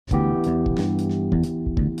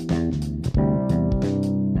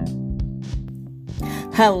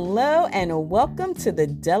Hello and welcome to the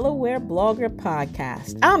Delaware Blogger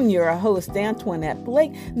Podcast. I'm your host, Antoinette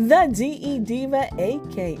Blake, the DE Diva,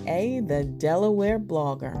 aka the Delaware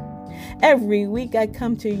Blogger. Every week I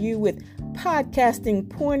come to you with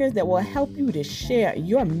podcasting pointers that will help you to share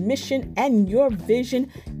your mission and your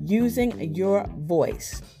vision using your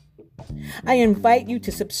voice. I invite you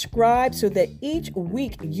to subscribe so that each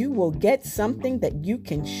week you will get something that you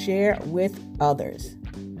can share with others.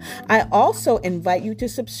 I also invite you to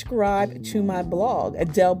subscribe to my blog at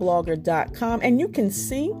delblogger.com, and you can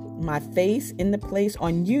see my face in the place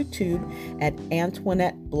on YouTube at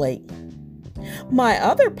Antoinette Blake. My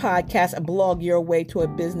other podcast, Blog Your Way to a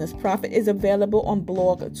Business Profit, is available on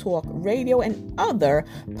Blog Talk Radio and other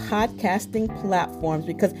podcasting platforms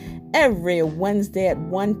because every Wednesday at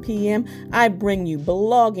 1 p.m. I bring you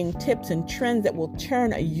blogging tips and trends that will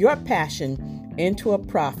turn your passion into a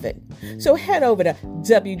profit. So head over to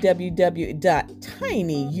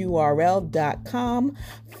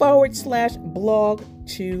www.tinyurl.com/blog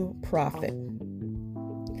to profit.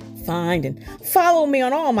 Find and follow me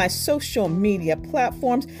on all my social media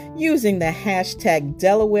platforms using the hashtag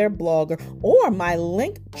Delaware Blogger or my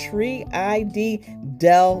Linktree ID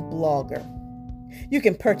Del Blogger. You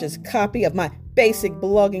can purchase a copy of my basic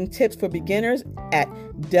blogging tips for beginners at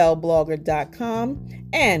delblogger.com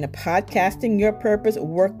and Podcasting Your Purpose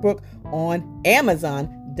workbook on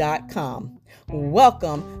Amazon.com.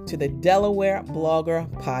 Welcome to the Delaware Blogger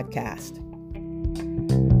Podcast.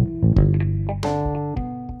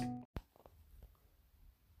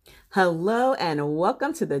 Hello and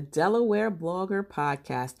welcome to the Delaware Blogger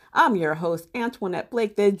Podcast. I'm your host, Antoinette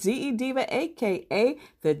Blake, the DE Diva, aka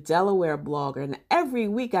the Delaware Blogger. And every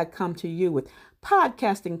week I come to you with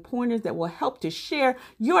podcasting pointers that will help to share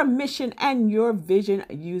your mission and your vision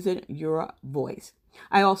using your voice.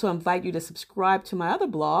 I also invite you to subscribe to my other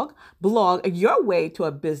blog, Blog Your Way to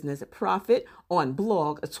a Business Profit on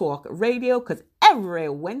Blog Talk Radio, because every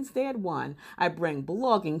Wednesday at 1, I bring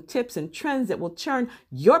blogging tips and trends that will turn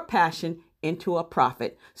your passion into a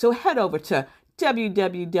profit. So head over to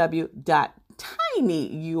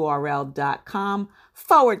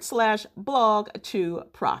www.tinyurl.com/blog to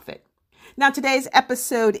profit. Now, today's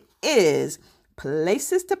episode is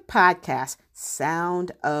Places to Podcast,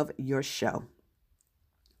 Sound of Your Show.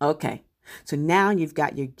 Okay, so now you've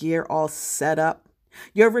got your gear all set up.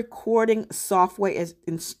 Your recording software is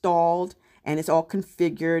installed and it's all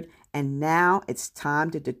configured. And now it's time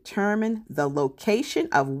to determine the location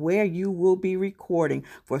of where you will be recording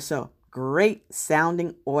for some great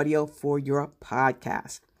sounding audio for your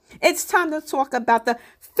podcast. It's time to talk about the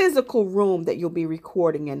physical room that you'll be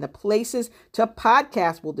recording in. The places to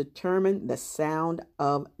podcast will determine the sound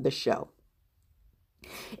of the show.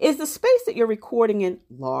 Is the space that you're recording in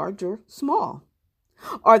large or small?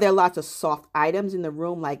 Are there lots of soft items in the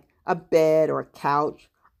room like a bed or a couch,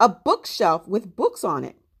 a bookshelf with books on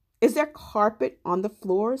it? Is there carpet on the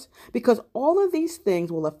floors? Because all of these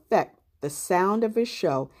things will affect the sound of your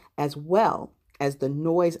show as well as the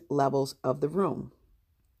noise levels of the room.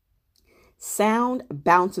 Sound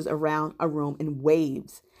bounces around a room in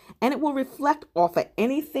waves, and it will reflect off of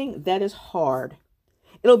anything that is hard.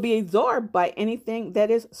 It'll be absorbed by anything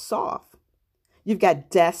that is soft. You've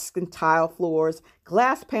got desks and tile floors,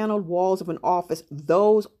 glass paneled walls of an office.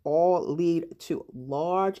 Those all lead to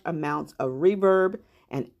large amounts of reverb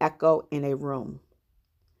and echo in a room.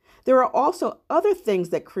 There are also other things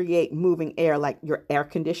that create moving air, like your air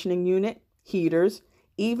conditioning unit, heaters,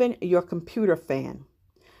 even your computer fan.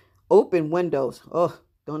 Open windows.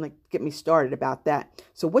 Don't get me started about that.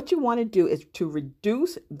 So what you want to do is to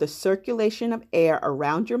reduce the circulation of air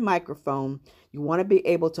around your microphone. You want to be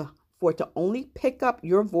able for it to only pick up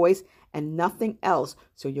your voice and nothing else.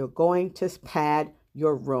 So you're going to pad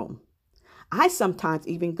your room. I sometimes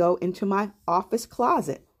even go into my office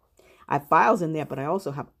closet. I have files in there, but I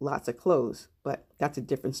also have lots of clothes. But that's a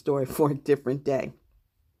different story for a different day.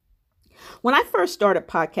 When I first started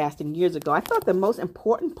podcasting years ago, I thought the most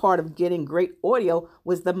important part of getting great audio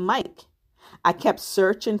was the mic. I kept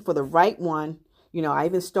searching for the right one. I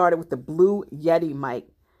even started with the Blue Yeti mic.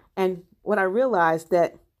 And what I realized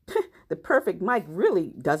that the perfect mic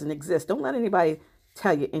really doesn't exist. Don't let anybody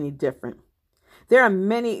tell you any different. There are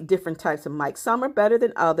many different types of mics. Some are better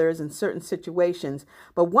than others in certain situations.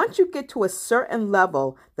 But once you get to a certain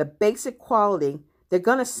level, the basic quality, they're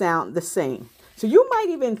going to sound the same. So you might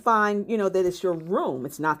even find, that it's your room.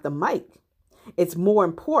 It's not the mic. It's more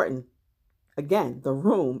important. Again, the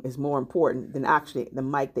room is more important than actually the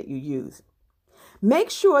mic that you use. Make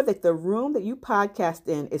sure that the room that you podcast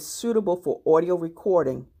in is suitable for audio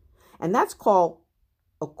recording. And that's called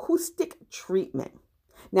acoustic treatment.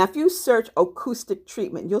 Now, if you search acoustic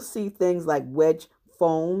treatment, you'll see things like wedge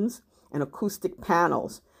foams and acoustic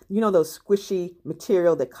panels. You know, those squishy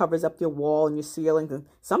material that covers up your wall and your ceiling, and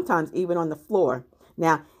sometimes even on the floor.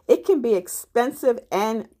 Now, it can be expensive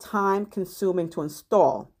and time consuming to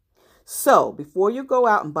install. So before you go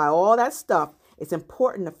out and buy all that stuff, it's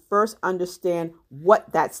important to first understand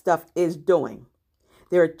what that stuff is doing.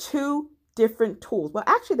 There are two different tools. Well,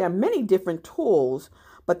 actually, there are many different tools,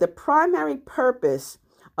 but the primary purpose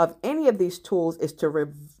of any of these tools is to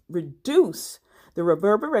reduce the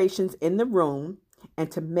reverberations in the room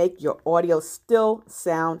and to make your audio still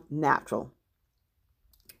sound natural.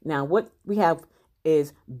 Now, what we have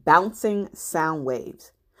is bouncing sound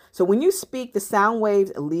waves. So when you speak, the sound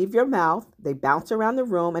waves leave your mouth, they bounce around the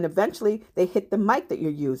room, and eventually they hit the mic that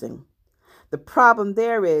you're using. The problem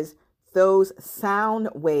there is those sound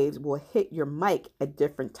waves will hit your mic at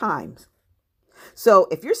different times. So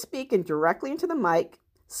if you're speaking directly into the mic,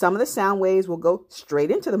 some of the sound waves will go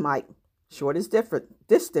straight into the mic, shortest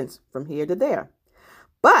distance from here to there.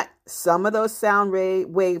 But some of those sound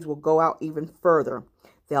waves will go out even further.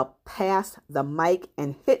 They'll pass the mic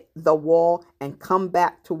and hit the wall and come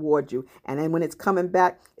back toward you. And then when it's coming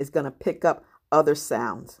back, it's going to pick up other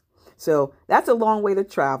sounds. So that's a long way to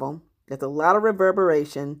travel. There's a lot of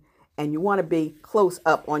reverberation, and you want to be close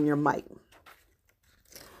up on your mic.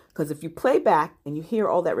 Because if you play back and you hear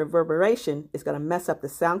all that reverberation, it's going to mess up the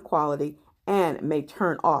sound quality and may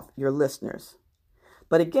turn off your listeners.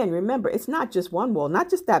 But again, remember, it's not just one wall, not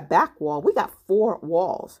just that back wall. We got 4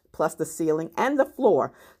 walls, plus the ceiling and the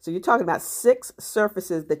floor. So you're talking about 6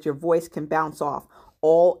 surfaces that your voice can bounce off,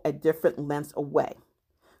 all at different lengths away.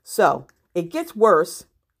 So it gets worse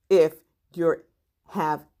if you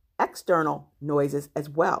have external noises as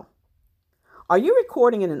well. Are you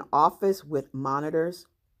recording in an office with monitors,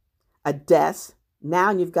 a desk?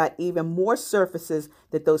 Now you've got even more surfaces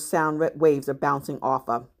that those sound waves are bouncing off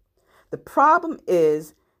of. The problem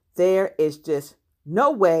is there is just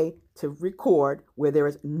no way to record where there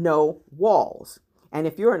is no walls. And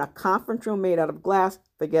if you're in a conference room made out of glass,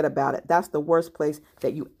 forget about it. That's the worst place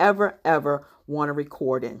that you ever want to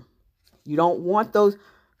record in. You don't want those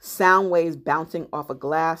sound waves bouncing off of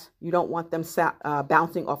glass. You don't want them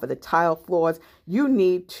bouncing off of the tile floors. You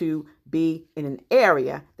need to be in an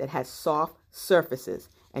area that has soft surfaces.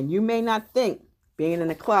 And you may not think being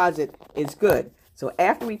in a closet is good. So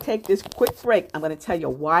after we take this quick break, I'm going to tell you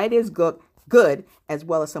why it is good, as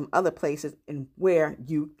well as some other places and where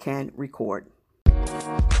you can record.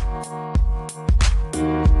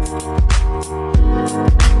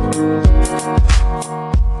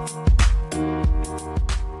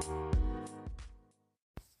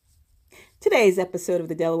 Today's episode of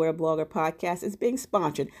the Delaware Blogger Podcast is being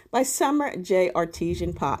sponsored by Summer J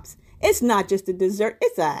Artesian Pops. It's not just a dessert,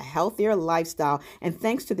 it's a healthier lifestyle. And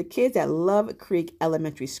thanks to the kids at Love Creek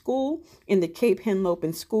Elementary School in the Cape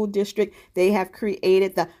Henlopen School District, they have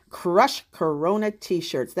created the Crush Corona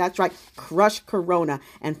t-shirts. That's right, Crush Corona.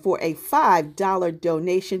 And for a $5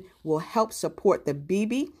 donation will help support the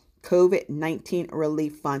BB COVID-19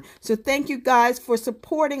 Relief Fund. So thank you guys for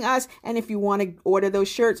supporting us. And if you want to order those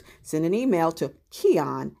shirts, send an email to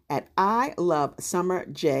Keon at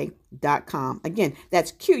ilovesummerj.com. Again,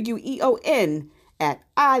 that's QUEON at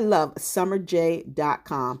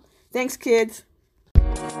ilovesummerj.com. Thanks, kids.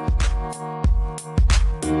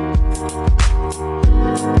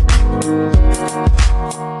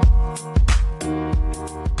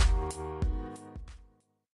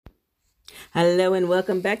 Hello and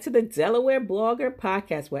welcome back to the Delaware Blogger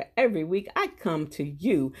Podcast, where every week I come to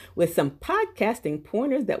you with some podcasting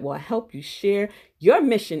pointers that will help you share your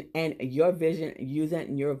mission and your vision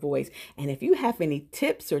using your voice. And if you have any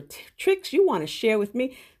tips or tricks you want to share with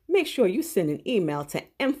me, make sure you send an email to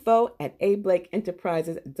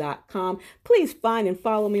info@ablakeenterprises.com. Please find and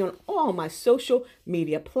follow me on all my social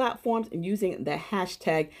media platforms using the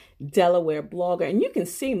hashtag Delaware Blogger. And you can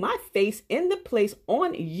see my face in the place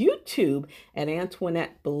on YouTube at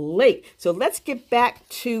Antoinette Blake. So let's get back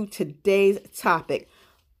to today's topic.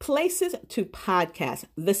 Places to podcast,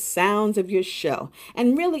 the sounds of your show.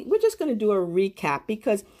 And really, we're just going to do a recap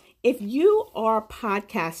because if you are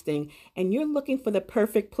podcasting and you're looking for the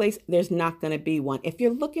perfect place, there's not going to be one. If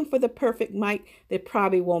you're looking for the perfect mic, there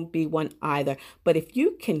probably won't be one either. But if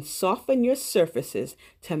you can soften your surfaces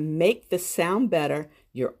to make the sound better,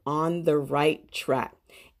 you're on the right track.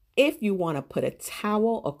 If you want to put a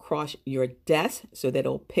towel across your desk so that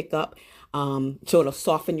it'll pick up, so it'll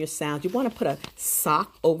soften your sound. You want to put a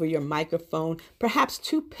sock over your microphone, perhaps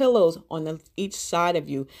 2 pillows on each side of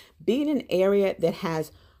you. Be in an area that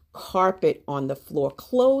has carpet on the floor.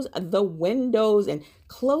 Close the windows and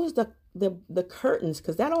close the the curtains,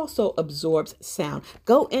 because that also absorbs sound.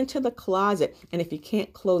 Go into the closet, and if you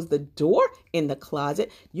can't close the door in the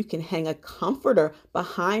closet, you can hang a comforter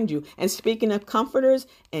behind you. And speaking of comforters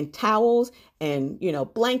and towels and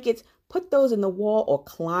blankets, put those in the wall or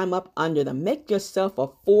climb up under them. Make yourself a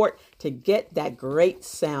fort to get that great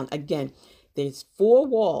sound. Again, there's 4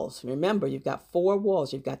 walls. Remember, you've got 4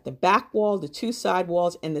 walls. You've got the back wall, the 2 side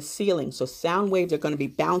walls, and the ceiling. So sound waves are going to be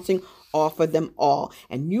bouncing off of them all.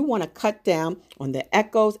 And you want to cut down on the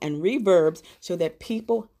echoes and reverbs so that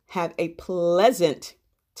people have a pleasant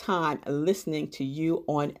time listening to you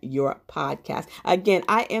on your podcast. Again,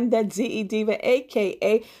 I am the DE Diva,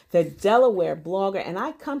 aka the Delaware blogger, and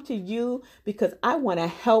I come to you because I want to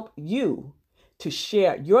help you to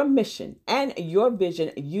share your mission and your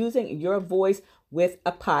vision using your voice with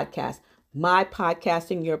a podcast. My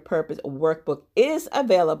Podcasting Your Purpose workbook is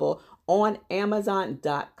available on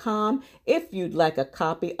Amazon.com. If you'd like a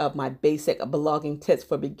copy of my basic blogging tips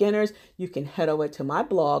for beginners, you can head over to my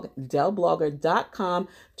blog, delblogger.com,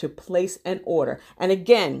 to place an order. And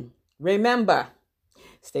again, remember,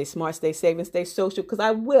 stay smart, stay safe, and stay social, because I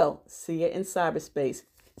will see you in cyberspace.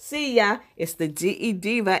 See ya. It's the DE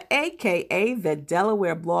Diva, aka the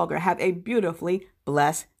Delaware blogger. Have a beautifully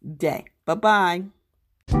blessed day. Bye-bye.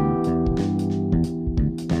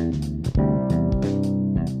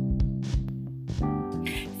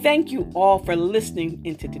 Thank you all for listening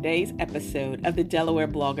into today's episode of the Delaware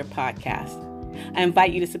Blogger Podcast. I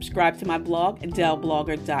invite you to subscribe to my blog,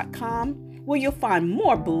 delblogger.com, where you'll find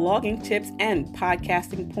more blogging tips and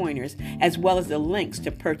podcasting pointers, as well as the links to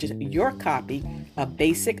purchase your copy of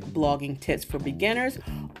Basic Blogging Tips for Beginners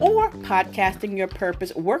or Podcasting Your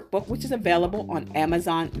Purpose workbook, which is available on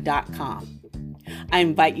Amazon.com. I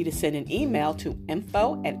invite you to send an email to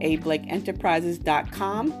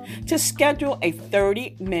info@ablakeenterprises.com to schedule a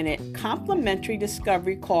 30-minute complimentary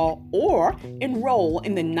discovery call or enroll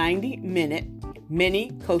in the 90-minute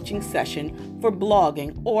mini coaching session for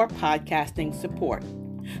blogging or podcasting support.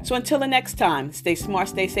 So until the next time, stay smart,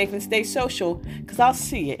 stay safe, and stay social, because I'll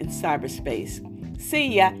see you in cyberspace. See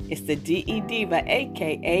ya. It's the DE Diva,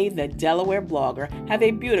 aka the Delaware blogger. Have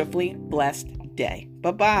a beautifully blessed day.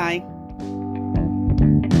 Bye-bye.